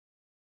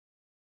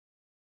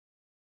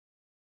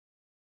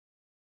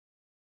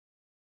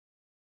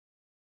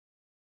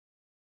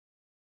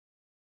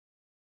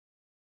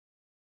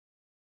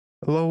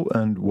Hello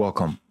and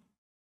welcome.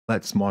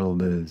 Let's model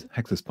this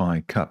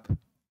Hexa-Spike cup.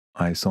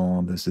 I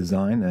saw this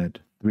design at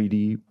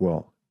 3D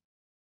World.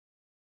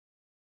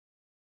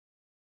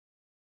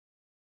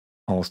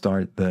 I'll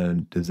start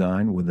the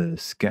design with a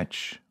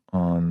sketch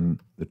on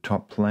the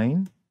top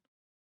plane.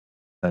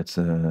 That's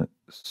a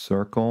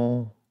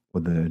circle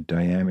with a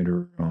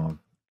diameter of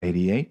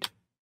 88.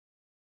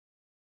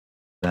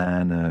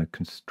 Then a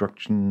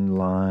construction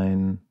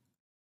line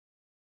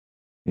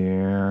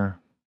here.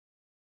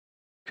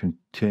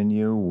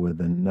 Continue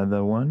with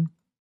another one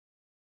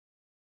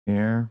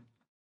here.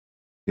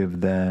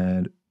 Give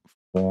that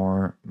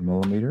 4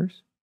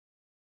 millimeters.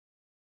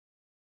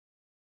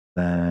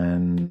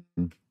 Then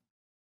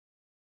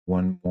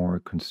one more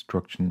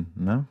construction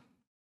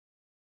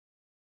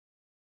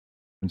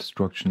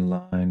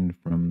line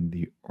from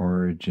the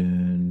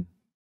origin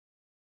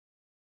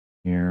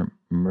here,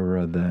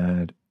 mirror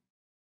that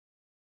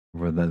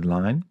over that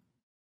line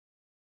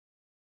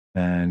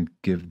and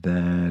give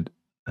that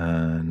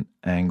an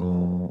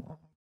angle of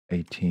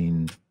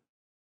 18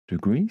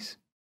 degrees.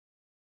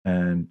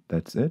 And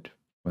that's it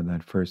for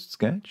that first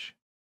sketch.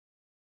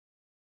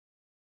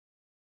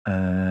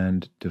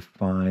 And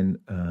define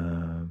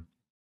a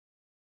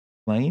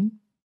plane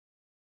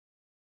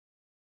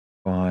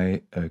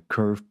by a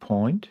curve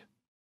point,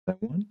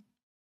 that one,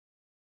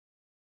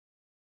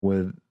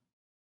 with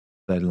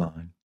that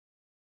line.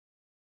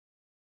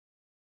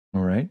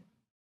 All right.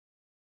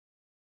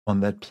 On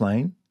that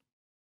plane,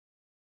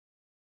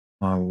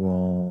 I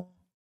will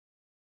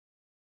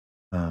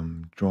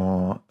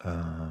draw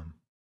a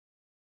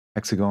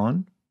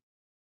hexagon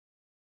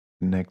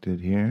connected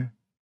here.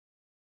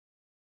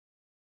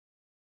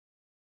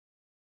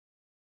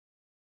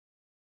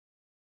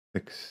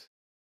 6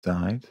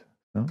 sides,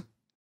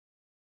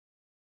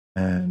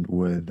 and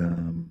with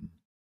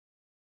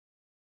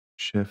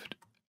Shift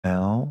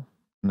M,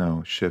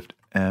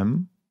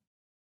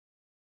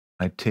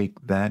 I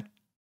take that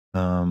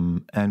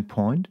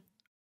endpoint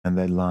and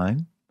that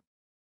line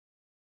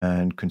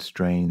and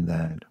constrain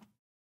that.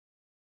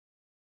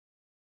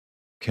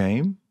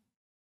 Okay.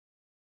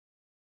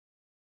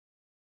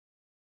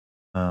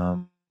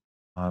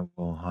 I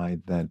will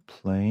hide that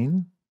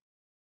plane.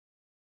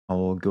 I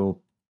will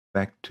go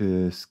back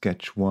to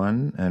sketch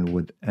 1, and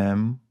with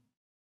M,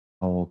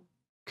 I will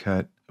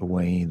cut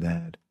away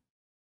that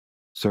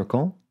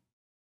circle.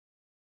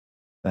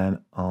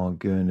 Then I'll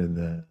go into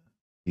the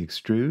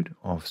extrude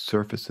of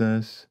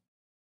surfaces,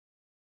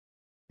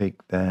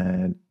 take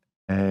that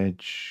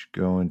edge,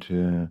 go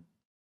into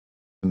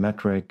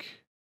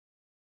symmetric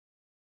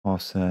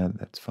offset,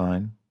 that's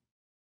fine,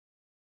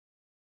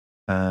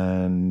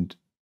 and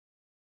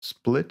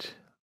split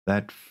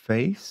that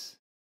face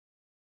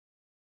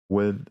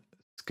with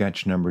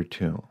sketch number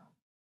 2.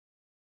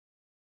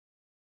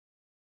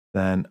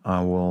 Then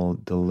I will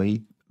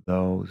delete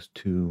those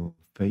 2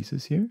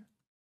 faces here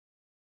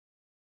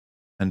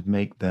and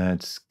make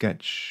that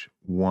sketch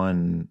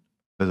 1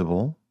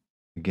 visible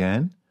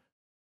again.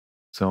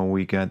 So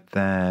we got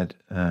that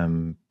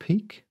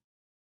peak.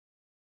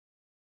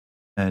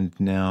 And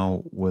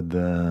now with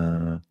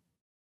the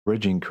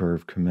bridging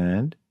curve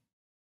command,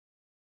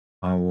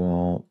 I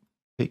will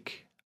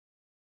pick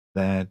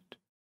that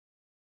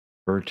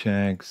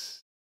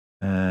vertex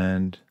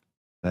and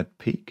that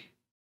peak,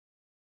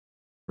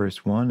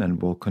 first one,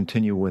 and we'll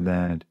continue with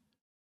that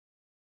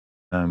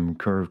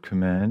curve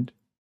command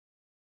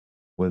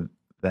with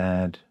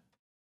that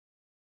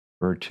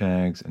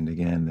vertex and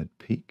again that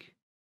peak,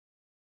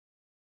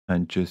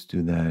 and just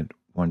do that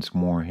once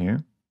more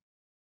here.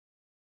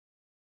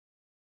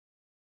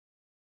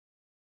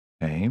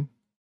 Okay,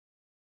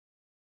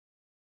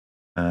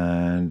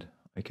 and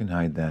I can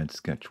hide that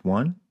sketch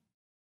 1.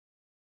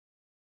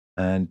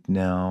 And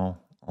now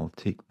I'll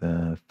take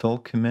the fill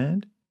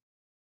command,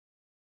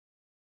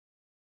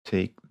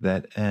 take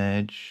that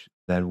edge,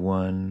 that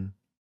one,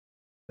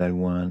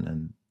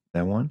 and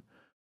that one,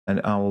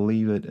 and I will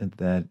leave it at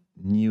that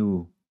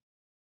new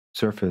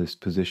surface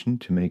position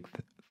to make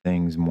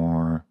things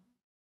more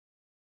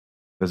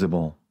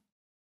visible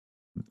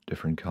with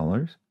different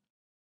colors.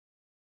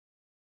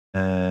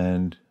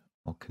 And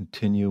I'll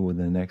continue with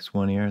the next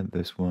one here,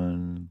 this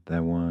one,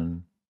 that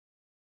one,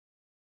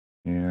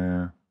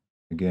 here,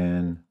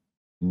 again,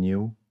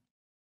 new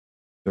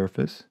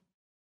surface.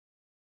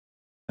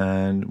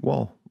 And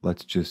well,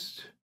 let's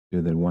just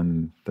do that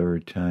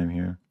 1/3 time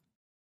here.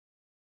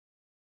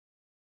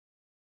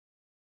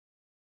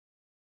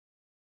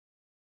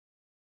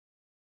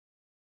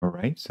 All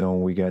right, so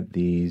we got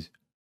these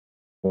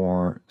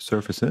 4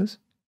 surfaces.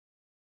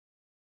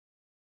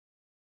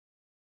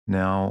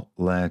 Now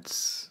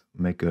let's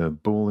make a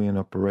Boolean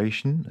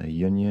operation, a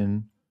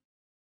union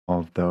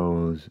of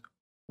those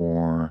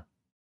 4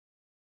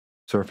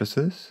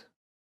 surfaces.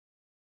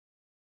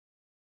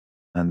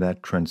 And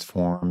that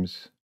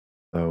transforms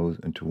those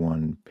into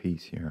one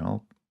piece here.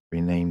 I'll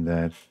rename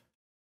that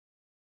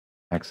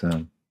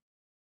Hexa.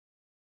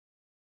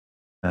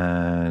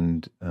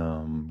 And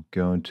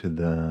go into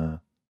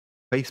the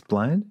face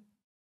blend.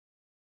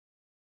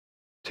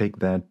 Take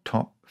that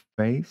top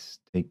face,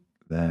 take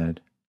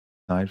that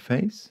side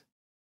face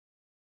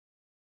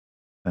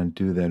and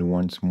do that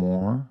once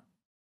more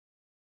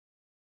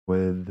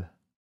with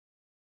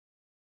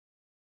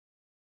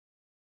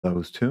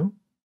those two.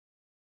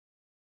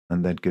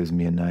 And that gives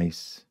me a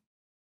nice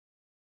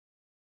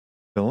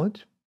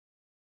fillet.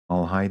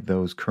 I'll hide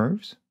those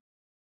curves.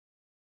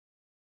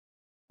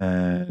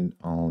 And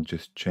I'll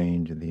just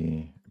change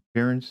the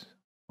appearance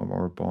of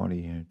our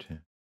body here to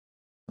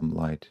some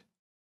light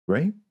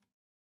gray.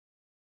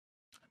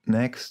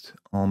 Next,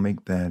 I'll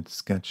make that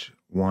sketch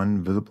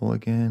 1 visible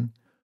again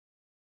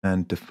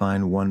and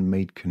define one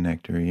mate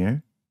connector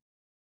here.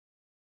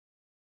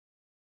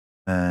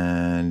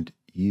 And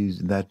use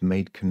that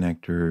mate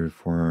connector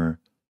for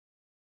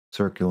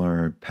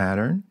circular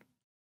pattern.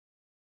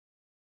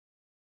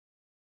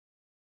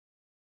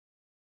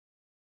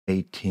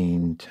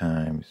 18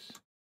 times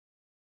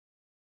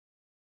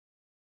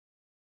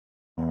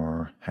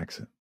or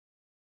hexa.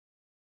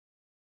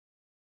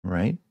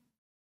 Right?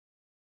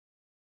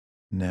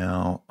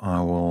 Now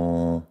I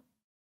will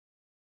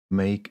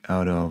make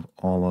out of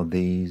all of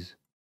these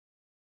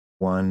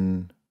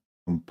one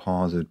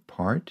composite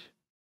part.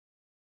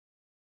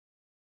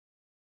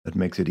 That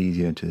makes it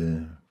easier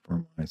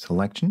for my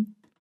selection.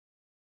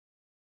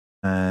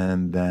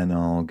 And then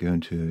I'll go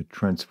into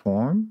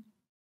transform.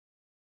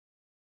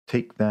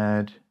 Take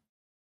that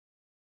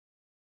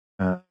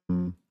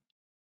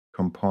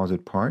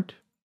composite part,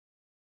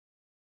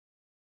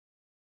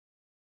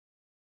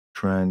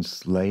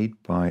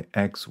 translate by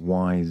X,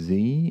 Y,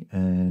 Z,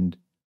 and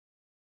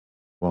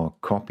well,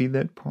 copy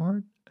that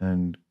part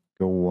and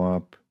go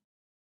up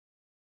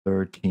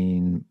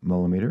 13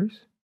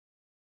 millimeters.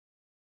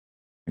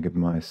 I get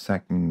my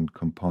second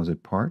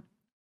composite part.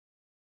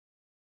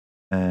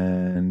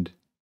 And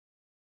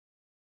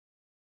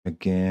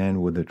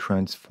again, with the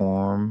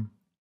transform,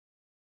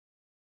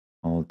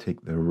 I'll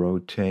take the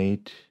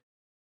rotate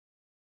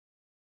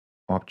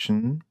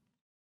option.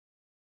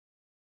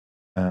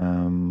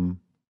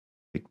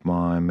 Take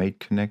my mate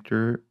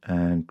connector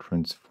and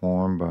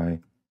transform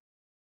by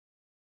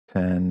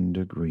 10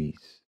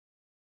 degrees.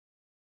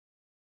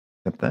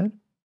 Accept that.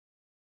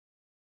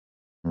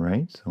 All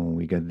right, so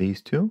we got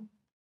these two.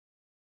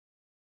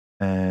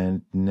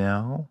 And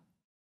now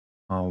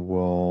I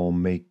will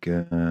make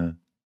a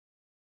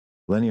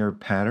linear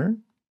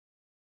pattern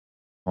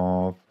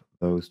of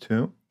those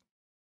two.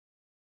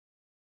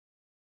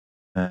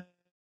 And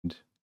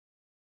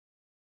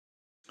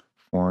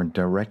for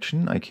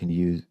direction, I can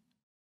use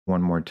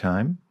one more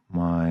time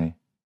my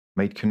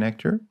mate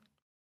connector.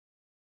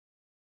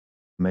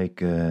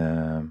 Make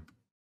a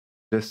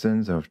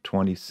distance of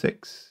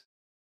 26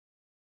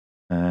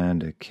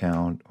 and a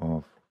count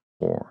of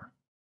 4.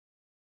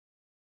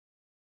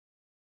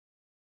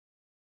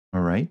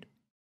 All right.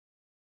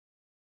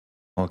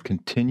 I'll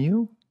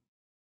continue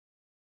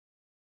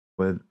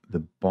with the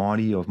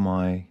body of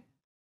my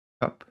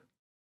cup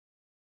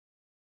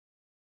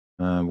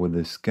with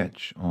a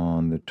sketch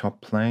on the top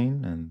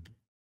plane, and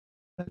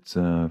that's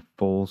a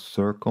full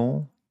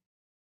circle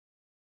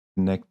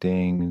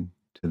connecting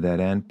to that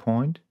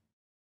endpoint.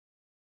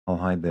 I'll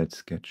hide that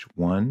sketch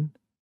 1,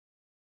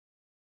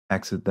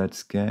 exit that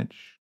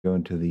sketch, go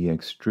into the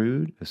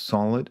extrude, a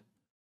solid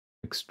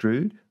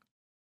extrude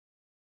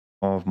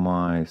of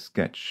my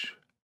sketch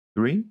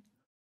 3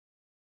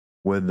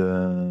 with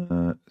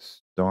a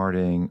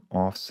starting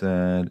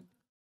offset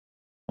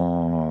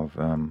of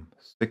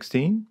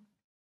 16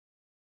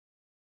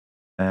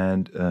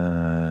 and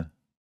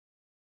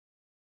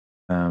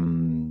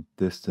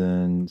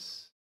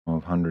distance of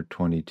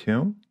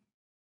 122.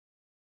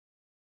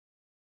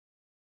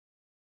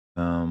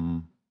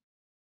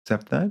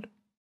 Accept that.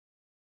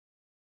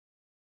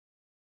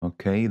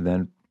 Okay,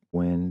 then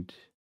went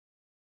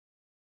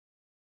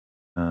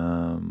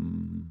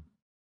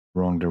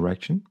wrong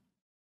direction.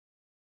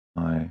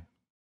 I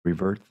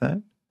revert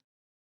that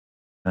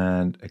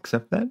and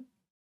accept that.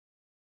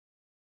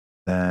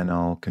 Then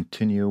I'll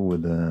continue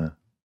with the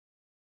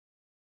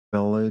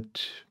fillet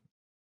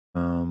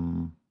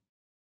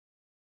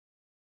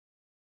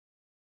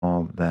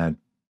of that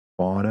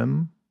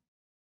bottom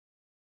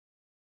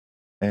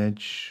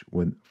edge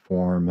with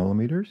 4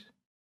 millimeters.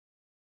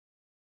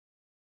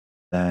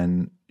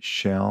 Then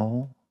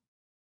shell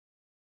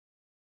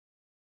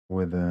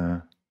with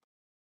a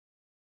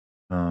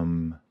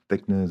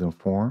thickness of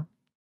 4.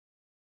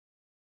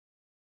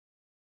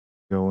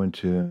 Go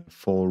into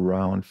full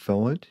round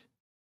fillet.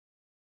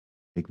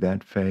 Take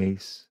that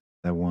face,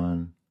 that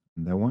one,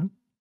 and that one.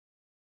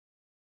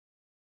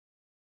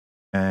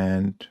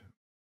 And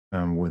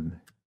with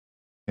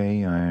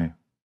okay, I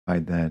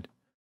hide that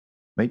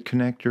mate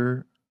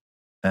connector.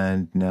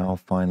 And now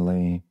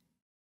finally,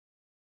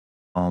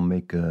 I'll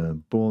make a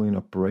Boolean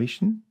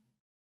operation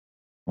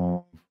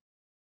of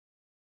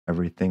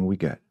everything we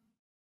get.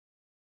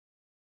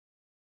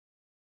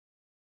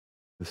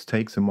 This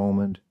takes a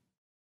moment,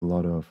 a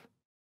lot of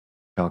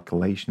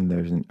calculation.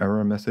 There's an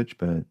error message,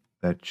 but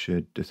that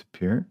should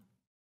disappear.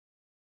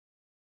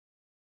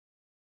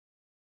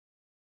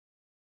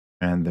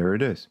 And there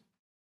it is.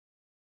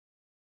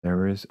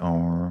 There is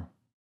our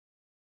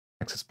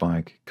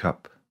Hexa-Spike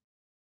cup.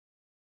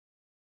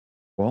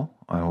 Well,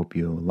 I hope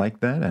you like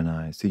that, and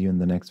I see you in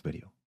the next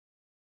video.